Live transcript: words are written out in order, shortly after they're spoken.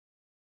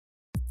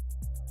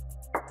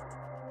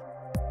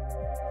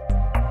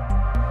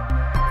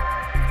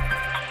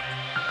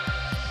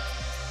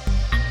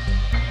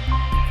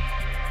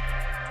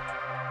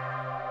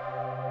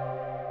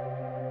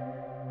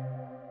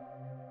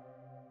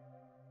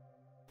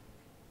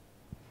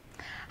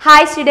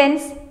Hi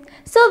students.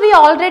 So we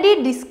already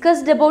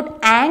discussed about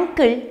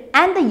angle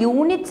and the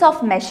units of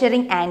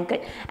measuring angle.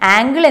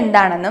 Angle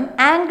എന്താണെന്നും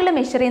angle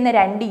measure ചെയ്യുന്ന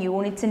രണ്ട്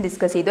units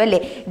discuss ചെയ്തു അല്ലേ?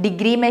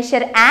 Degree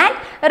measure and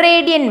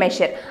radian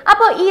measure.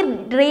 അപ്പോൾ ഈ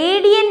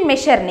radian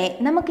മെഷറിനെ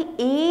നമുക്ക്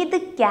ഏത്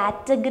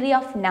കാറ്റഗറി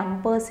ഓഫ്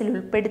നമ്പേഴ്സിൽ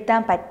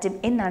ഉൾപ്പെടുത്താൻ പറ്റും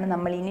എന്നാണ്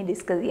നമ്മൾ ഇനി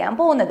ഡിസ്കസ് ചെയ്യാൻ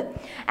പോകുന്നത്.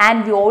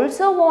 And we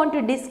also want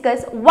to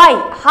discuss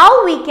how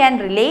we can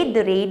relate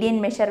the radian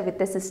measure with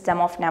the system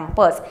of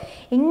numbers.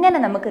 ഇങ്ങനെ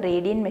നമുക്ക്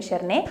റേഡിയൻ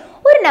മെഷറിനെ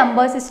ഒരു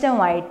നമ്പർ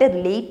സിസ്റ്റവുമായിട്ട്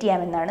റിലേറ്റ്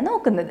ചെയ്യാമെന്നാണ്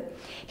നോക്കുന്നത്.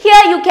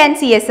 Here you can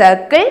see a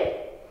circle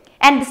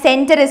and the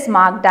center is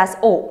marked as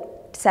O.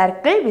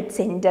 Circle with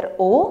center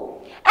O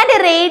and a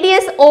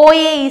radius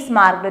OA is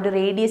marked. ഒരു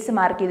radius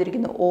mark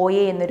ചെയ്തിരിക്കുന്നു.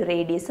 OA എന്നൊരു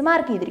radius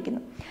mark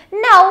ചെയ്തിരിക്കുന്നു.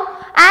 Now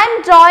I am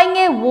drawing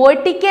a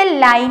vertical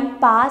line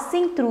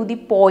passing through the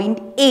point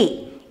A.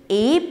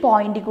 A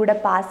point കൂടെ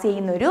pass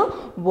ചെയ്യുന്ന ഒരു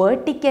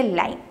vertical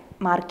line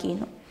mark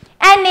ചെയ്യുന്നു.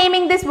 And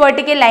naming this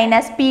vertical line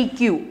as PQ.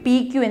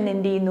 PQ എന്ന്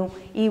എന്ത് ചെയ്യുന്നു?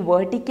 ഈ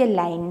vertical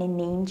line നെ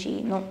നെയിം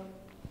ചെയ്യുന്നു.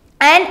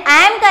 And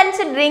I am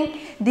considering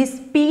this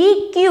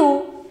PQ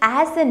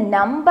as a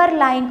number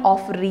line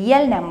of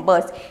real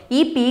numbers. ഈ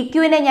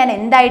PQ നെ ഞാൻ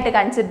എന്തായിട്ട്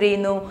കൺസിഡർ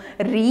ചെയ്യുന്നു?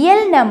 റിയൽ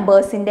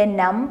നമ്പേഴ്സിൻ്റെ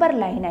നമ്പർ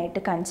ലൈൻ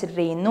ആയിട്ട് കൺസിഡർ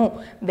ചെയ്യുന്നു.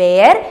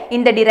 Where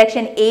in the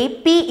direction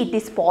AP it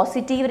is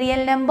positive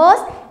real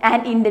numbers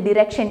and in the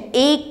direction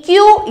AQ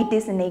it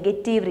is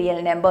negative real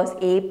numbers.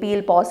 AP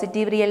ൽ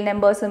positive real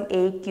നമ്പേഴ്സും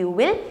AQ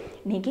ൽ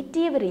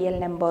negative real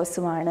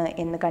നമ്പേഴ്സുമാണ്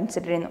എന്ന്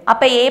consider ചെയ്യുന്നു.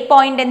 അപ്പോൾ A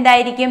point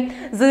എന്തായിരിക്കും?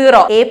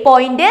 0. A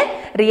point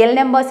real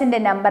നമ്പേഴ്സിൻ്റെ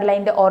number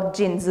ലൈൻ്റെ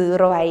origin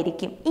 0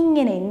 ആയിരിക്കും.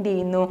 ഇങ്ങനെ എന്ത്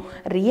ചെയ്യുന്നു?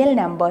 റിയൽ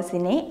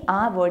നമ്പേഴ്സിനെ ആ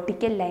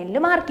വെർട്ടിക്കൽ ലൈനിൽ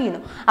മാർക്ക്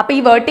ചെയ്യുന്നു. അപ്പോൾ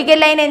ഈ വെർട്ടിക്കൽ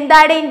ലൈൻ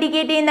എന്താണ്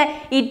ഇൻഡിക്കേറ്റ് ചെയ്യുന്നത്?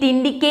 It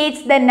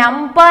indicates the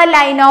number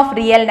line of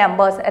real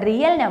numbers.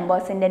 Real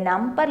നമ്പേഴ്സിൻ്റെ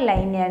number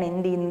ലൈനെയാണ്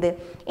എന്ത് ചെയ്യുന്നത്?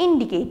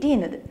 ഇൻഡിക്കേറ്റ്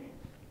ചെയ്യുന്നത്.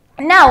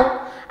 Now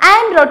I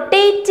am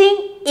rotating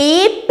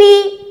AP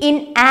in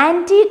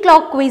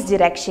anti-clockwise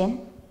direction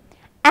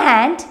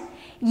and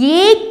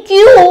AQ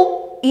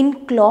in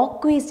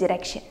clockwise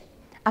direction.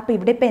 അപ്പോൾ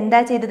ഇവിടെ ഇപ്പോൾ എന്താ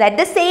ചെയ്തത്? അറ്റ്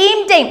ദ സെയിം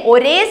ടൈം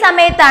ഒരേ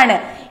സമയത്താണ്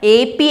A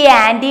P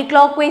anti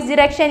clock vice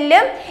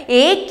ഡിറക്ഷനിലും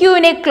A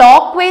ക്യൂവിനെ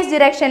clock vice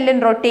ഡിറക്ഷനിലും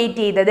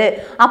rotate ചെയ്തത്.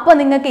 അപ്പോൾ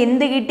നിങ്ങൾക്ക്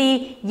എന്ത് കിട്ടി?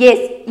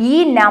 യെസ്, ഈ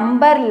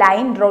നമ്പർ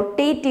ലൈൻ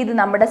റൊട്ടേറ്റ് ചെയ്ത്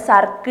നമ്മുടെ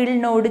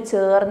സർക്കിളിനോട്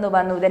ചേർന്ന്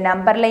വന്നു. The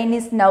number line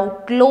is now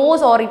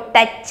close or it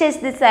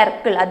touches the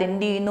circle.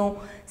 അതെന്ത് ചെയ്യുന്നു?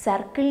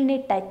 സർക്കിളിനെ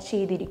ടച്ച്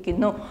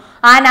ചെയ്തിരിക്കുന്നു.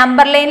 ആ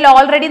നമ്പർ ലൈനിൽ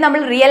ഓൾറെഡി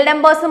നമ്മൾ റിയൽ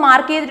നമ്പേഴ്സ്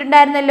മാർക്ക്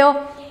ചെയ്തിട്ടുണ്ടായിരുന്നല്ലോ.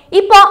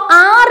 ഇപ്പോൾ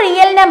ആ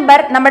റിയൽ നമ്പർ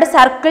നമ്മുടെ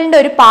സർക്കിളിൻ്റെ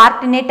ഒരു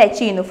പാർട്ടിനെ ടച്ച്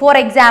ചെയ്യുന്നു. For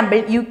example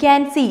you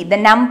can see the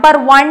number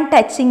 1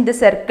 touching the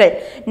circle.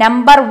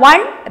 Number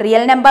 1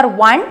 real number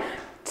 1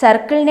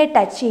 സർക്കിളിനെ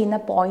touch ചെയ്യുന്ന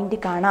പോയിന്റ്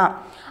കാണാം.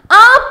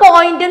 ആ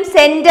പോയിന്റും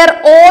സെന്റർ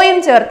ഓയും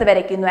ചേർത്ത്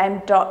വരയ്ക്കുന്നു.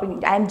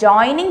 I M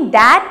joining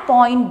that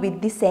point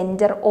with the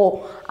centre ഓ.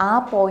 ആ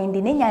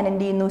പോയിന്റിനെ ഞാൻ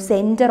എന്ത് ചെയ്യുന്നു?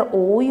 സെന്റർ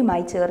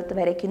ഓയുമായി ചേർത്ത്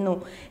വരയ്ക്കുന്നു.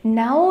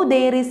 Now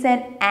there is N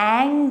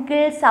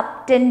angle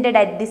subtended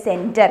at the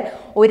centre.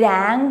 ഒരു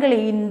ആംഗിൾ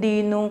എന്ത്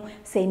ചെയ്യുന്നു?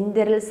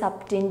 സെന്ററിൽ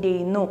സബ്റ്റൻഡ്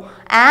ചെയ്യുന്നു.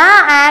 ആ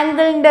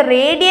ആംഗിളിന്റെ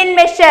radian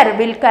measure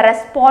will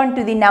correspond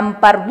to the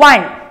number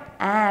 1.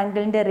 ആ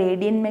ആംഗിളിൻ്റെ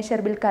radian measure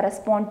will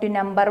correspond to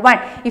number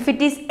 1. If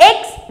it is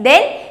X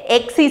then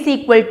X is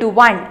equal to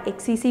 1.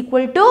 X is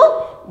equal to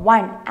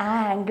 1. ആ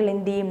angle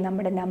എന്ത് ചെയ്യും?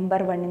 നമ്മുടെ നമ്പർ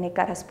 1നെ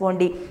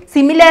കറസ്പോണ്ട് ചെയ്യും.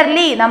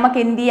 സിമിലർലി നമുക്ക്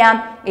എന്ത് ചെയ്യാം?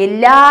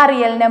 എല്ലാ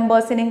റിയൽ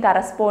നമ്പേഴ്സിനും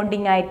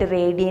കറസ്പോണ്ടിങ് ആയിട്ട്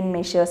റേഡിയൻ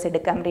മെഷേഴ്സ്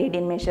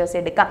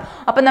എടുക്കാം.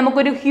 അപ്പം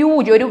നമുക്കൊരു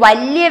ഒരു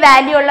വലിയ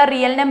വാല്യൂ ഉള്ള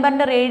റിയൽ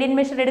നമ്പറിൻ്റെ റേഡിയൻ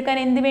മെഷർ എടുക്കാൻ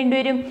എന്ത് വേണ്ടി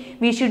വരും?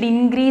 We should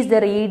increase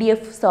the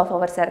radius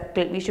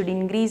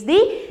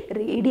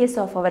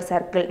of our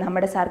circle.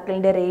 നമ്മുടെ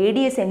സർക്കിളിൻ്റെ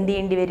റേഡിയസ് എന്ത്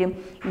ചെയ്യേണ്ടി വരും?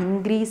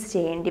 ഇൻക്രീസ്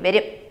ചെയ്യേണ്ടി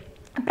വരും.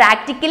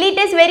 Practically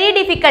it is very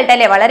difficult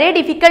അല്ലേ? വളരെ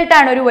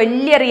ഡിഫിക്കൾട്ടാണ് ഒരു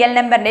വലിയ റിയൽ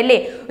നമ്പറിൻ്റെ അല്ലേ,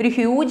 ഒരു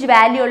ഹ്യൂജ്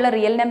വാല്യൂ ഉള്ള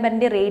റിയൽ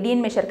നമ്പറിൻ്റെ radian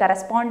measure,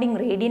 corresponding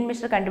radian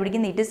measure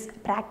കണ്ടുപിടിക്കുന്നത്. It is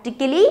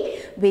practically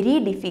very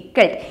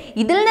difficult.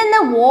 ഇതിൽ നിന്ന്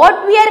what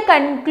we R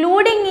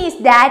concluding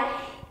is that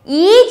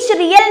each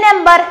real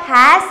number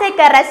has a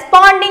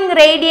corresponding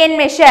radian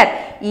measure.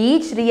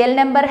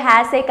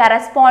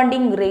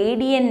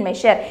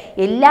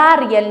 എല്ലാ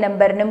റിയൽ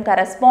നമ്പറിനും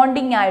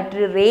കറസ്പോണ്ടിങ്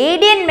ആയിട്ടൊരു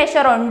റേഡിയൻ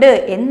മെഷർ ഉണ്ട്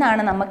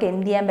എന്നാണ് നമുക്ക്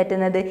എന്ത് ചെയ്യാൻ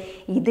പറ്റുന്നത്?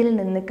 ഇതിൽ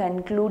നിന്ന്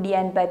കൺക്ലൂഡ്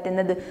ചെയ്യാൻ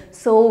പറ്റുന്നത്.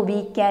 So we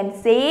can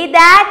say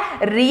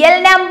that real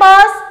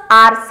numbers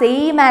are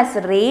same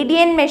as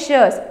radian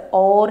measures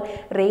or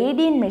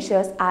radian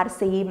measures are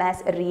same as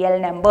real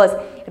numbers.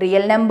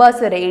 Real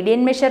numbers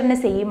radian മെഷറിന്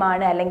same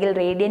ആണ്, അല്ലെങ്കിൽ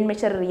റേഡിയൻ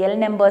മെഷർ റിയൽ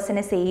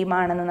നമ്പേഴ്സിന് സെയിം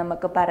ആണെന്ന്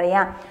നമുക്ക്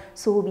പറയാം.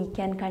 So we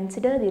can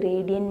consider the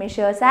radian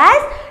measures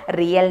as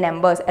real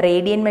numbers.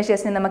 Radian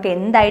മെഷേഴ്സിനെ നമുക്ക്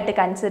എന്തായിട്ട്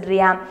consider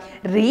ചെയ്യാം?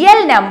 Real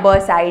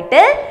numbers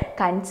ആയിട്ട്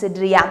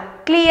consider ചെയ്യാം.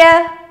 Clear?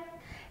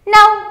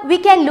 Now we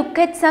can look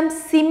at some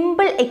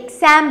simple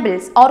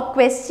examples or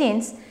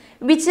questions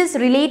which is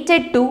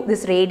related to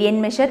this radian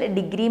measure,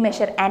 degree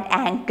measure and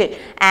angle.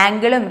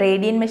 ആംഗിളും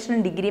radian മെഷറും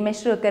degree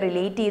മെഷറും ഒക്കെ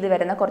relate ചെയ്ത്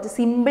വരുന്ന കുറച്ച്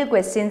സിമ്പിൾ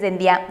ക്വസ്റ്റ്യൻസ്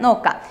എന്ത് ചെയ്യാം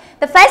നോക്കാം.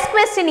 The first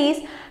question is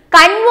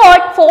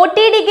convert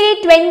 40 degree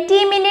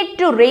 20 minute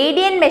to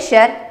radian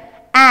measure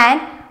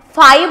and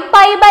 5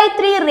 pi by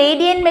 3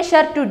 radian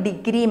measure to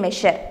degree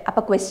measure.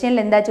 അപ്പോൾ ക്വസ്റ്റ്യനിൽ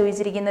എന്താ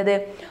ചോദിച്ചിരിക്കുന്നത്?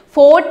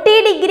 40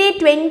 ഡിഗ്രി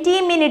 20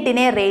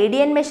 മിനിറ്റിനെ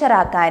റേഡിയൻ മെഷർ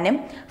ആക്കാനും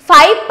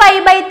 5 pi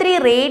by 3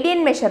 radian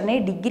മെഷറിനെ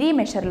degree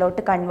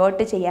മെഷറിലോട്ട്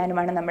convert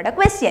ചെയ്യാനുമാണ് നമ്മുടെ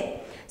question.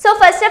 So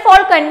first of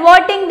all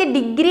converting the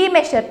degree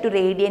measure two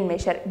radian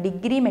measure.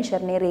 Degree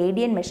മെഷറിനെ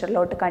radian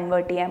മെഷറിലോട്ട്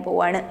convert ചെയ്യാൻ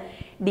പോവാണ്.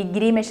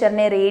 Degree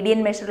മെഷറിനെ radian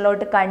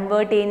മെഷറിലോട്ട്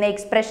convert ചെയ്യുന്ന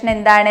expression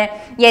എന്താണ്?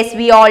 Yes,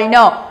 we all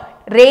no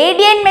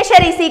radian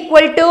measure is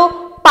equal to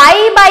pi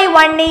by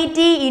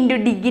 180 into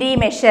degree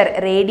measure.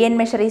 Radian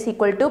measure is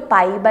equal to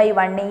pi by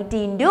 180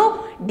 into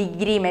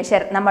degree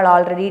measure. നമ്മൾ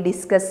already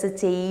discuss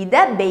ചെയ്ത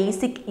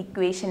basic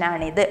equation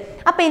ആണിത്.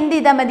 അപ്പോൾ എന്ത്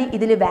ചെയ്താൽ മതി?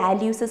 ഇതിൽ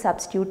വാല്യൂസ്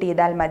സബ്സ്റ്റിറ്റ്യൂട്ട്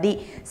ചെയ്താൽ മതി.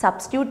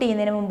 സബ്സ്റ്റിറ്റ്യൂട്ട്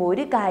ചെയ്യുന്നതിന് മുമ്പ്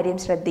ഒരു കാര്യം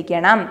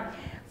ശ്രദ്ധിക്കണം.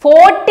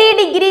 40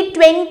 ഡിഗ്രി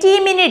 20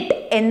 മിനിറ്റ്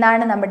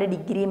എന്നാണ് നമ്മുടെ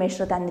ഡിഗ്രി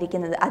മെഷർ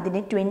തന്നിരിക്കുന്നത്. അതിന്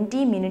 20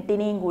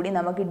 മിനിറ്റിനെയും കൂടി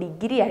നമുക്ക്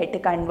ഡിഗ്രി ആയിട്ട്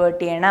കൺവേർട്ട്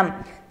ചെയ്യണം.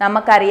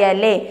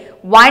 നമുക്കറിയാമല്ലേ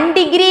 1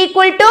 degree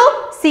equal to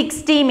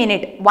 60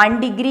 minute. 1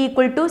 degree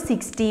equal to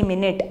 60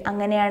 minute.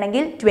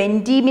 അങ്ങനെയാണെങ്കിൽ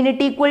 20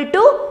 minute equal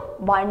to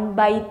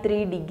 1/3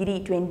 degree.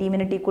 20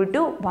 minute equal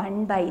to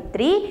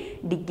 1/3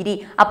 degree.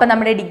 അപ്പം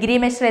നമ്മുടെ ഡിഗ്രി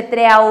മെഷർ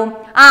എത്രയാവും?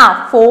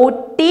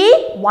 40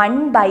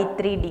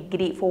 1/3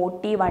 ഡിഗ്രി.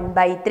 40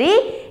 1/3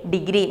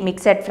 ഡിഗ്രി.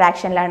 മിക്സഡ്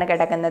ഫ്രാക്ഷനിലാണ്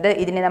കിടക്കുന്നത്.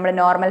 ഇതിനെ നമ്മൾ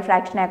നോർമൽ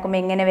ഫ്രാക്ഷൻ ആക്കുമ്പോൾ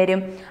എങ്ങനെ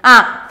വരും?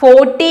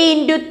 40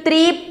 into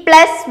 3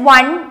 plus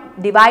 1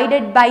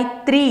 divided by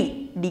 3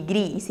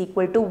 degree is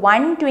equal to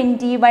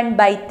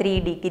 121/3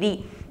 degree.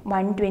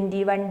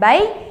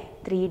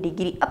 121/3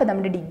 degree. അപ്പോൾ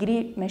നമ്മുടെ ഡിഗ്രി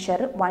മെഷർ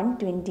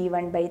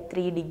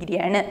 121/3 ഡിഗ്രി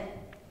ആണ്.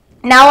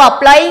 Now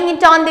applying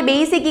it on the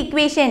basic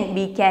equation,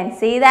 we can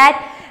say that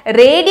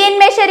radian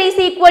measure is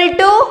equal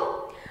to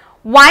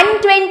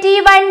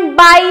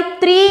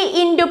 121/3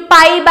 into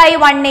pi by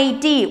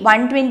 180.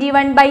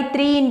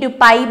 121/3 into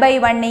pi by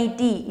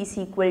 180 is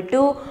equal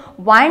to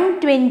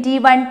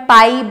 121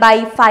 pi by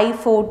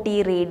 540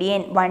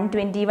 radian.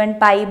 121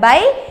 pi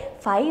by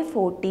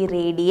 540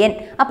 radian.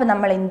 അപ്പോൾ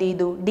നമ്മൾ എന്ത്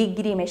ചെയ്തു?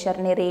 Degree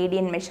മെഷറിനെ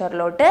radian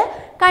മെഷറിലോട്ട്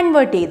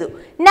convert ചെയ്തു.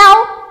 Now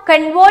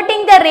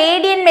converting the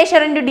radian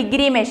measure into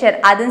degree measure,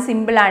 അതും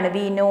simple ആണ്.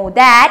 We know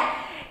that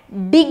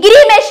degree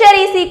measure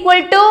is equal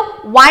to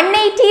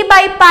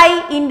 180/pi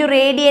into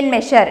radian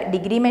measure.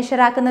 Degree measure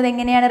ആക്കുന്നത്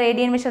എങ്ങനെയാണ്?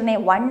 Radian മെഷറിനെ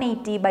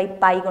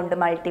 180/pi കൊണ്ട്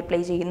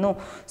മൾട്ടിപ്ലൈ ചെയ്യുന്നു.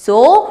 So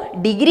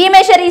degree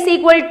measure is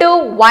equal to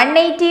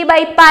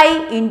 180/pi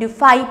into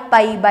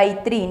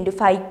 5pi/3 into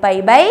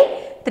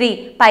 5pi/3.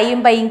 പൈയും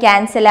പൈയും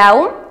cancel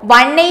ആവും.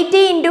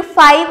 180 into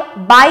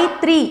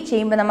 5/3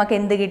 ചെയ്യുമ്പോൾ നമുക്ക്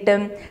എന്ത്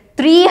കിട്ടും?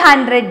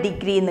 300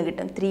 ഡിഗ്രി എന്ന്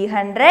കിട്ടും.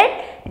 300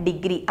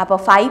 ഡിഗ്രി. അപ്പോൾ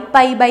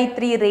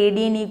 5pi/3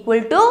 radian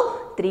equal to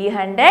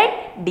 300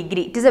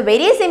 degree. It is a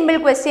very simple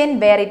question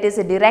where it is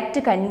a direct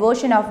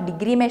conversion of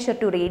degree measure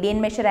to radian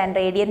measure and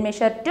radian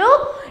measure to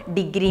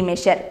degree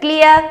measure.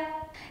 Clear?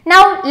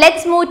 Now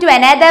let's move to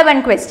another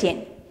one question.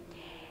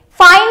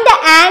 Find the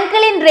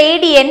angle in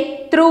radian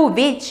through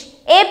which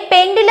a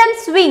pendulum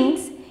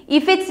swings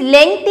if its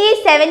length is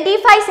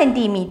 75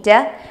 cm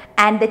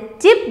and the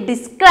tip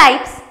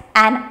describes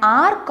an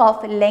arc of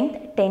length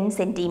 10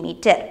 cm.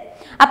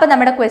 അപ്പോൾ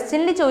നമ്മുടെ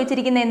ക്വസ്റ്റ്യനിൽ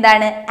ചോദിച്ചിരിക്കുന്നത്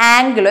എന്താണ്?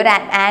 Angle, ഒരു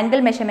angle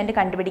measurement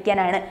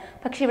കണ്ടുപിടിക്കാനാണ്.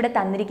 പക്ഷേ ഇവിടെ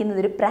തന്നിരിക്കുന്നത്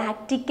ഒരു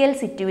പ്രാക്ടിക്കൽ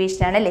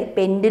സിറ്റുവേഷൻ ആണ് അല്ലേ?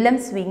 പെൻഡുലം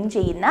സ്വിങ്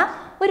ചെയ്യുന്ന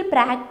ഒരു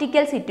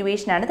പ്രാക്ടിക്കൽ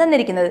സിറ്റുവേഷൻ ആണ്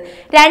തന്നിരിക്കുന്നത്.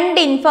 2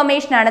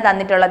 ഇൻഫർമേഷൻ ആണ്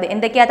തന്നിട്ടുള്ളത്.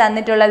 എന്തൊക്കെയാണ്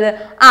തന്നിട്ടുള്ളത്?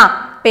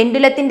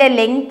 പെൻഡുലത്തിൻ്റെ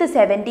ലെങ്ത്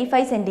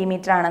 75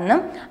 സെൻറ്റിമീറ്റർ ആണെന്നും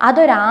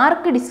അതൊരു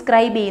ആർക്ക്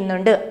ഡിസ്ക്രൈബ്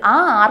ചെയ്യുന്നുണ്ട്. ആ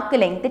ആർക്ക്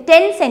ലെങ്ത്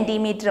 10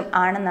 സെൻറ്റിമീറ്ററും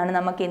ആണെന്നാണ്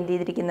നമുക്ക് എന്ത്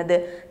ചെയ്തിരിക്കുന്നത്?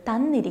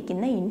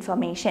 തന്നിരിക്കുന്ന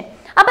ഇൻഫർമേഷൻ.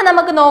 അപ്പം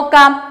നമുക്ക്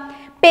നോക്കാം.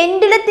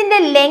 പെൻഡുലത്തിന്റെ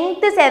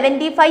ലെങ്ത്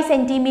 75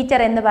 സെന്റിമീറ്റർ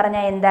എന്ന്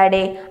പറഞ്ഞാൽ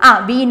എന്താണ്?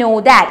 We know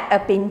that A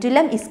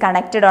pendulum is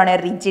connected on A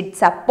rigid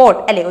support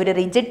അല്ലെ? ഒരു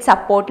റിജിഡ്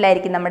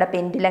സപ്പോർട്ടിലായിരിക്കും നമ്മുടെ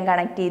പെൻഡുലം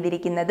കണക്ട്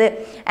ചെയ്തിരിക്കുന്നത്.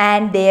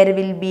 And their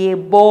will be A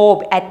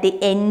Bob at the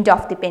end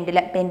of the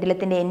pendulum.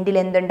 പെൻഡുലത്തിന്റെ എൻഡിൽ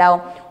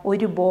എന്തുണ്ടാവും?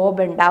 ഒരു ബോബ്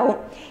ഉണ്ടാവും.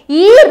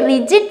 ഈ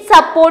റിജിഡ്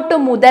സപ്പോർട്ട്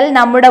മുതൽ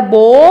നമ്മുടെ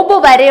ബോബ്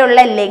വരെയുള്ള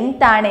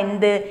ലെങ്ത് ആണ്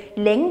എന്ത്?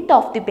 ലെങ്ത്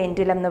ഓഫ് ദി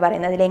പെൻഡുലം എന്ന്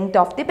പറയുന്നത്.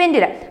 Length of the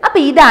pendulum. അപ്പോൾ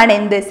ഇതാണ്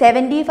എന്ത്?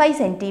 75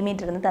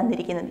 സെന്റിമീറ്റർ എന്ന്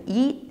തന്നിരിക്കുന്നത്.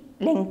 ഈ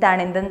ലെങ്ത്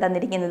ആണ് എന്തെന്ന്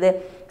തന്നിരിക്കുന്നത്?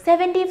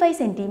 75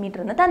 സെൻറ്റിമീറ്റർ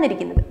എന്ന്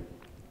തന്നിരിക്കുന്നത്.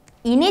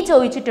 ഇനി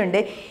ചോദിച്ചിട്ടുണ്ട്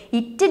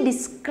it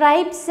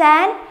describes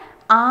an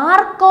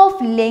arc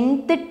of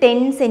length 10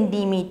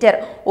 centimetre.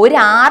 ഒരു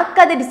ആർക്ക്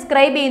അത്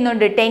ഡിസ്ക്രൈബ്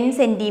ചെയ്യുന്നുണ്ട് 10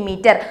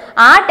 സെൻറ്റിമീറ്റർ.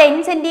 ആ 10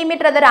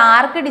 സെൻറ്റിമീറ്റർ അതൊരു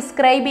ആർക്ക്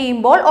ഡിസ്ക്രൈബ്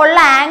ചെയ്യുമ്പോൾ ഉള്ള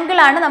ആംഗിൾ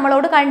ആണ്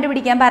നമ്മളോട്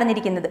കണ്ടുപിടിക്കാൻ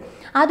പറഞ്ഞിരിക്കുന്നത്.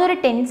 അതൊരു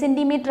 10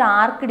 സെൻറ്റിമീറ്റർ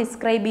ആർക്ക്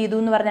ഡിസ്ക്രൈബ് ചെയ്തു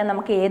എന്ന് പറഞ്ഞാൽ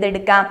നമുക്ക്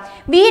ഏതെടുക്കാം?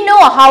 We know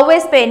how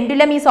S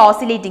pendulum is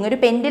oscillating. ഒരു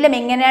പെൻഡുലം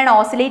എങ്ങനെയാണ്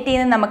ഓസിലേറ്റ്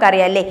ചെയ്യുന്നത്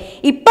നമുക്കറിയാം അല്ലേ?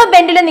 ഇപ്പം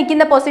പെൻഡുലം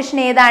നിൽക്കുന്ന പൊസിഷൻ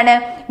ഏതാണ്?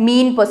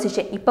 മീൻ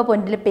പൊസിഷൻ. ഇപ്പം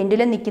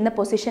പെൻഡുലം നിൽക്കുന്ന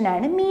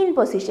പൊസിഷനാണ് മീൻ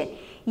പൊസിഷൻ.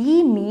 ഈ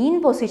മീൻ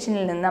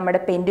പൊസിഷനിൽ നിന്ന് നമ്മുടെ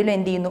പെൻഡുലം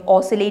എന്ത് ചെയ്യുന്നു?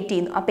 ഓസിലേറ്റ്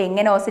ചെയ്യുന്നു. അപ്പോൾ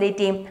എങ്ങനെ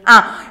ഓസിലേറ്റ് ചെയ്യും?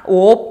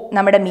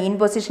 നമ്മുടെ മീൻ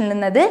പൊസിഷനിൽ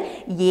നിന്നത്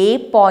എ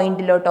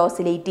പോയിന്റിലോട്ട്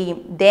ഓസിലേറ്റ് ചെയ്യും.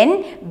 Then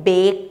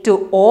back to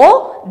O,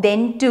 then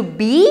to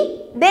B,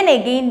 then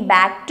again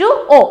back to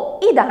O.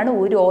 ഇതാണ്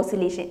ഒരു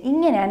ഓസിലേഷൻ.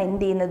 ഇങ്ങനെയാണ്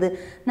എന്ത് ചെയ്യുന്നത്,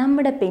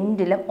 നമ്മുടെ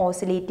പെൻഡുലം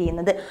ഓസിലേറ്റ്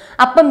ചെയ്യുന്നത്.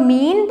 അപ്പം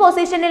മീൻ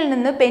പൊസിഷനിൽ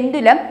നിന്ന്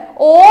പെൻഡുലം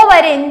O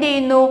വരെ എന്ത്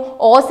ചെയ്യുന്നു,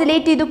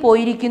 ഓസിലേറ്റ് ചെയ്ത്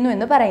പോയിരിക്കുന്നു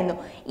എന്ന് പറയുന്നു.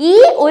 ഈ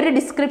ഒരു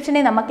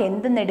ഡിസ്ക്രിപ്ഷനെ നമുക്ക്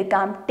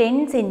എന്തെന്നെടുക്കാം, 10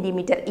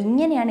 സെന്റിമീറ്റർ.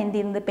 ഇങ്ങനെയാണ് എന്ത്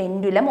ചെയ്യുന്നത്,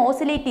 പെൻഡുലം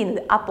ഓസിലേറ്റ്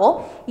ചെയ്യുന്നത്. അപ്പോൾ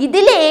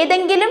ഇതിൽ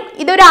ഏതെങ്കിലും,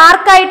 ഇതൊരു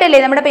ആർക്കായിട്ടല്ലേ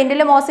നമ്മുടെ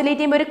പെൻഡുലം ഓസിലേറ്റ്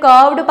ചെയ്യുമ്പോൾ ഒരു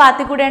കർവ്ഡ്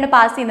പാത്തിൽ കൂടെയാണ്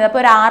പാസ് ചെയ്യുന്നത്.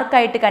 അപ്പോൾ ഒരു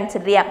ആർക്കായിട്ട്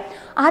കൺസിഡർ ചെയ്യാം.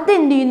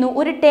 അതെന്ത് ചെയ്യുന്നു,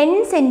 ഒരു 10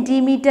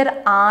 സെന്റിമീറ്റർ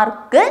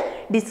ആർക്ക്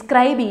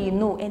ഡിസ്ക്രൈബ്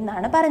ചെയ്യുന്നു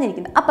എന്നാണ്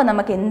പറഞ്ഞിരിക്കുന്നത്. അപ്പം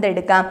നമുക്ക്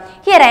എന്തെടുക്കാം,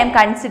 here I M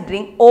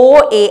considering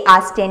OA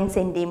as 10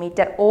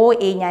 centimetre.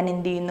 OA ഞാൻ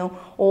എന്ത് ചെയ്യുന്നു,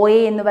 OA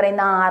എന്ന്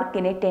പറയുന്ന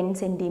ആർക്കിനെ 10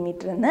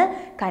 സെന്റിമീറ്റർ എന്ന്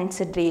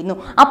കൺസിഡർ ചെയ്യുന്നു.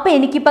 അപ്പോൾ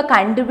എനിക്കിപ്പോൾ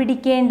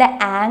കണ്ടുപിടിക്കേണ്ട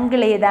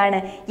ആംഗിൾ ഏതാണ്?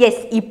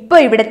 യെസ്, ഇപ്പോൾ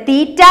ഇവിടെ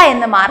തീറ്റ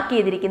എന്ന് മാർക്ക്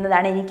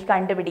ചെയ്തിരിക്കുന്നതാണ് എനിക്ക്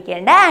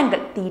കണ്ടുപിടിക്കേണ്ട ആംഗിൾ.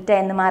 തീറ്റ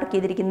എന്ന് മാർക്ക്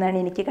ചെയ്തിരിക്കുന്നതാണ്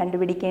എനിക്ക്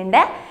കണ്ടുപിടിക്കേണ്ട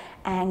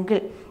ആംഗിൾ.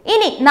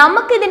 ഇനി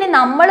നമുക്കിതിനെ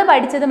നമ്മൾ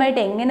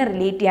പഠിച്ചതുമായിട്ട് എങ്ങനെ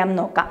റിലേറ്റ് ചെയ്യാം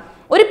നോക്കാം.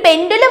 ഒരു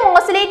പെൻഡുലം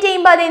ഓസിലേറ്റ്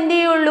ചെയ്യുമ്പോൾ അത് എന്ത്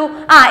ചെയ്യുള്ളൂ,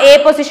 A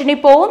പൊസിഷനിൽ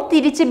പോവും,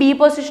 തിരിച്ച് B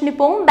പൊസിഷനിൽ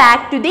പോവും,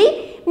 back to the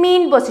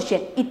mean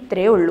position.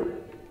 ഇത്രയേ ഉള്ളൂ.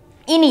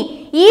 ഇനി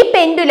ഈ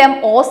പെൻഡുലം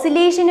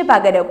ഓസിലേഷന്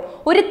പകരം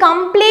ഒരു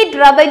കംപ്ലീറ്റ്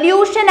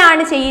റെവല്യൂഷൻ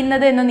ആണ്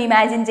ചെയ്യുന്നത് എന്നൊന്ന്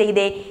ഇമാജിൻ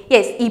ചെയ്തേ.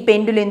 യെസ്, ഈ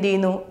പെൻഡുലം എന്ത്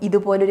ചെയ്യുന്നു,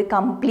 ഇതുപോലൊരു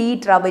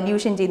കംപ്ലീറ്റ്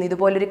റെവല്യൂഷൻ ചെയ്യുന്നു,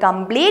 ഇതുപോലൊരു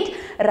കംപ്ലീറ്റ്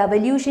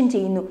റെവല്യൂഷൻ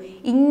ചെയ്യുന്നു.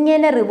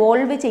 ഇങ്ങനെ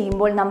റിവോൾവ്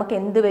ചെയ്യുമ്പോൾ നമുക്ക്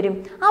എന്ത് വരും,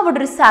 അവിടെ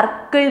ഒരു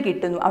സർക്കിൾ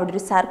കിട്ടുന്നു, അവിടെ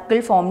ഒരു സർക്കിൾ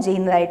ഫോം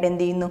ചെയ്യുന്നതായിട്ട്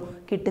എന്ത് ചെയ്യുന്നു,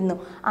 കിട്ടുന്നു.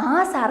 ആ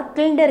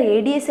സർക്കിളിൻ്റെ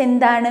റേഡിയസ്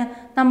എന്താണ്,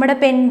 നമ്മുടെ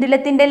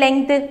പെൻഡുലത്തിൻ്റെ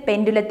length.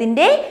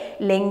 പെൻഡുലത്തിൻ്റെ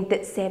length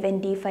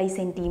 75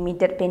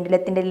 centimetre.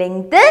 പെൻഡുലത്തിൻ്റെ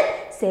length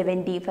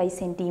 75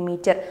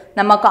 centimetre.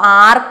 നമുക്ക്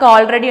ആർക്ക്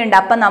ഓൾറെഡി ഉണ്ട്.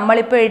 അപ്പം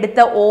നമ്മളിപ്പോൾ എടുത്ത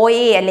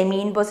OA അല്ലെ,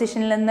 മീൻ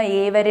പൊസിഷനിൽ നിന്ന്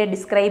A വരെ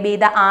ഡിസ്ക്രൈബ്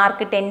ചെയ്ത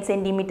ആർക്ക് 10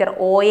 സെൻറ്റിമീറ്റർ.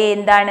 OA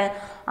എന്താണ്,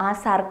 ആ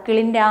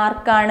സർക്കിളിൻ്റെ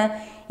ആർക്കാണ്.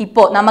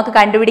 ഇപ്പോൾ നമുക്ക്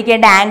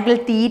കണ്ടുപിടിക്കേണ്ട ആംഗിൾ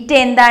തീറ്റ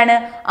എന്താണ്,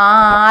 ആ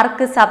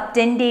ആർക്ക്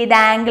സബ്റ്റെൻഡ് ചെയ്ത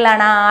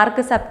ആംഗിളാണ്, ആ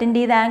ആർക്ക് സബ്റ്റെൻഡ്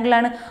ചെയ്ത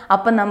ആംഗിളാണ്.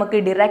 അപ്പം നമുക്ക്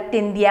ഡിറക്റ്റ്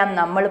എന്ത് ചെയ്യാം,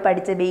 നമ്മൾ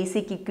പഠിച്ച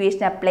ബേസിക്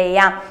ഇക്വേഷൻ അപ്ലൈ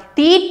ചെയ്യാം.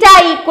 Theta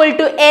equal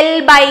to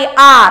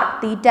L/R.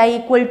 Theta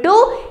equal to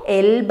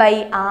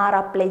L/R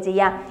apply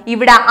ചെയ്യാം.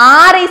 ഇവിടെ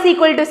R is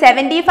equal to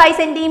 75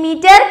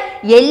 centimetre,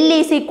 L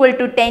is equal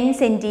to 10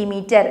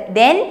 centimetre.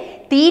 Then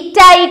theta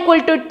equal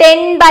to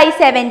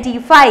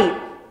 10/75.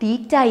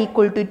 Theta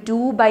equal to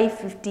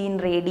 2/15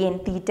 radian.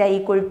 Theta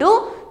equal to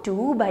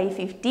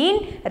 2/15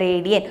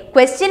 radian.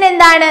 Question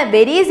എന്താണ്,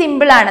 very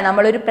simple ആണ്.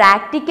 നമ്മളൊരു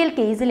practical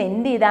കേസിൽ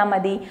എന്ത് ചെയ്താൽ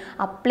മതി,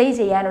 apply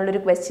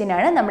ചെയ്യാനുള്ളൊരു ക്വസ്റ്റ്യൻ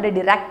ആണ്. നമ്മുടെ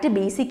ഡിറക്റ്റ്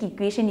ബേസിക്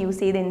ഇക്വേഷൻ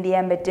യൂസ് ചെയ്ത് എന്ത്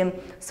ചെയ്യാൻ പറ്റും,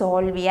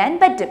 സോൾവ് ചെയ്യാൻ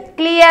പറ്റും.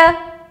 Clear?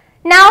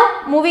 Now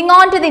moving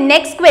on to the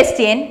next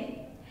question.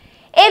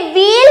 A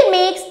wheel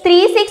makes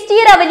 360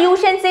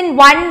 revolutions in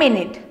 1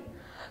 minute.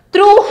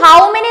 Through how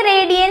many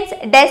radians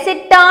does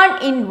it turn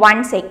in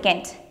 1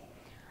 second?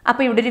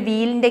 അപ്പോൾ ഇവിടെ ഒരു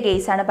വീലിൻ്റെ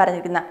കേസാണ്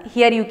പറഞ്ഞിരിക്കുന്നത്.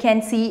 Here you can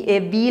see A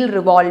wheel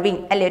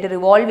revolving, അല്ലെ, ഒരു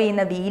revolve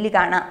ചെയ്യുന്ന wheel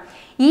കാണാം.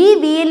 ഈ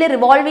വീല്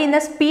റിവോൾവ് ചെയ്യുന്ന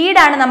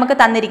സ്പീഡാണ് നമുക്ക്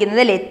തന്നിരിക്കുന്നത്,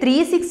 അല്ലേ,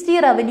 360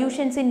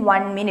 revolutions in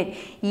 1 minute.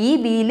 ഈ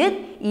വീല്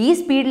ഈ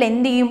സ്പീഡിൽ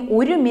എന്ത് ചെയ്യും,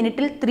 ഒരു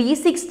മിനിറ്റിൽ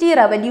 360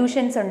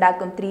 revolutions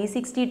ഉണ്ടാക്കും.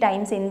 360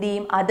 ടൈംസ് എന്ത്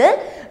ചെയ്യും, അത്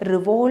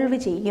റിവോൾവ്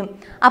ചെയ്യും.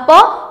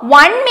 അപ്പോൾ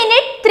 1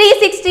 minute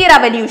 360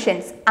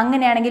 revolutions.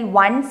 അങ്ങനെയാണെങ്കിൽ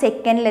 1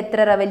 സെക്കൻഡിൽ എത്ര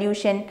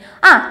റെവല്യൂഷൻ,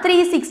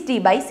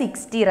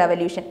 360/60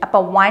 revolution.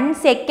 അപ്പോൾ 1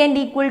 സെക്കൻഡ്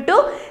ഈക്വൽ ടു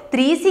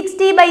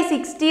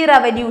 360/60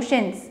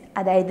 revolutions,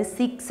 അതായത്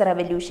 6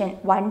 revolution.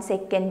 1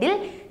 സെക്കൻഡിൽ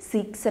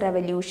 6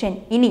 revolution.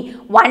 ഇനി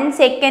 1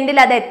 സെക്കൻഡിൽ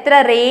അത് എത്ര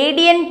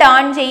റേഡിയൻ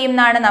ടേൺ ചെയ്യും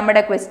എന്നാണ്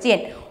നമ്മുടെ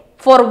question.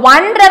 For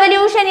 1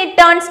 revolution it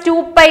turns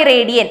 2π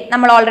radian.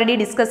 നമ്മൾ ഓൾറെഡി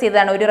ഡിസ്കസ്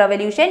ചെയ്തതാണ്, ഒരു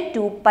revolution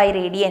 2π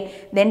radian.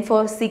 Then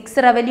for 6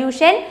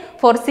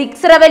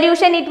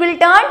 revolution it will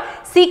turn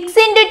 6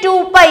 into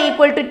 2π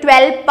equal to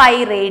 12π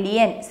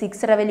radian.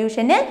 6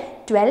 revolution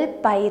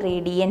 12π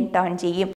radian turn ചെയ്യും.